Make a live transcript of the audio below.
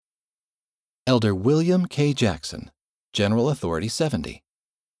Elder William K. Jackson, General Authority 70.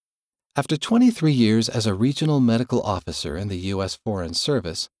 After 23 years as a regional medical officer in the U.S. Foreign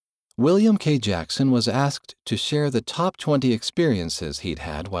Service, William K. Jackson was asked to share the top 20 experiences he'd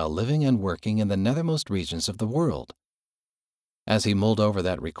had while living and working in the nethermost regions of the world. As he mulled over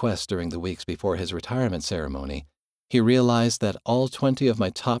that request during the weeks before his retirement ceremony, he realized that all 20 of my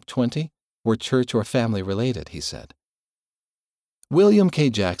top 20 were church or family related, he said. William K.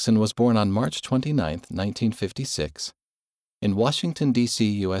 Jackson was born on March 29, 1956, in Washington, D.C.,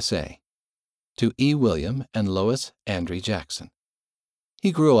 USA, to E. William and Lois Andre Jackson.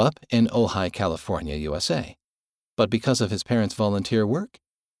 He grew up in Ojai, California, USA, but because of his parents' volunteer work,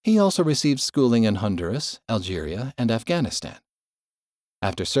 he also received schooling in Honduras, Algeria, and Afghanistan.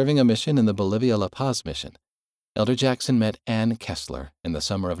 After serving a mission in the Bolivia La Paz mission, Elder Jackson met Ann Kessler in the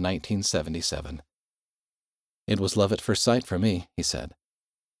summer of 1977. "It was love at first sight for me," he said.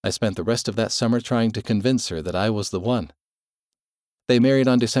 "I spent the rest of that summer trying to convince her that I was the one." They married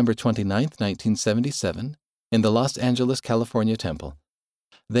on December 29, 1977, in the Los Angeles, California temple.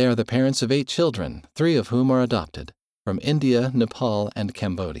 They are the parents of 8 children, 3 of whom are adopted, from India, Nepal, and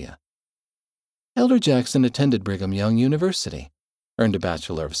Cambodia. Elder Jackson attended Brigham Young University, earned a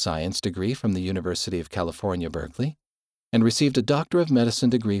Bachelor of Science degree from the University of California, Berkeley, and received a Doctor of Medicine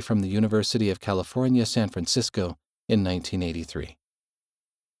degree from the University of California, San Francisco in 1983.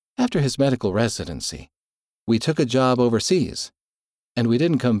 After his medical residency, "We took a job overseas, and we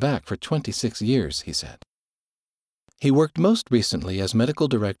didn't come back for 26 years, he said. He worked most recently as medical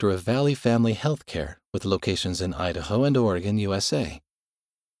director of Valley Family Health Care with locations in Idaho and Oregon, USA.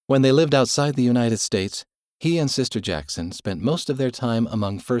 When they lived outside the United States, he and Sister Jackson spent most of their time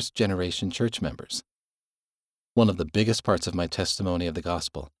among first-generation church members. One of the biggest parts of my testimony of the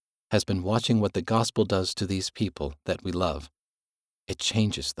gospel has been watching what the gospel does to these people that we love. It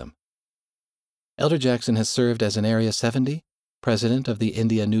changes them." Elder Jackson has served as an Area 70, president of the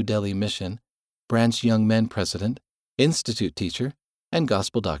India New Delhi Mission, branch young men president, institute teacher, and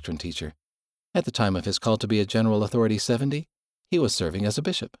gospel doctrine teacher. At the time of his call to be a General Authority 70, he was serving as a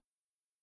bishop.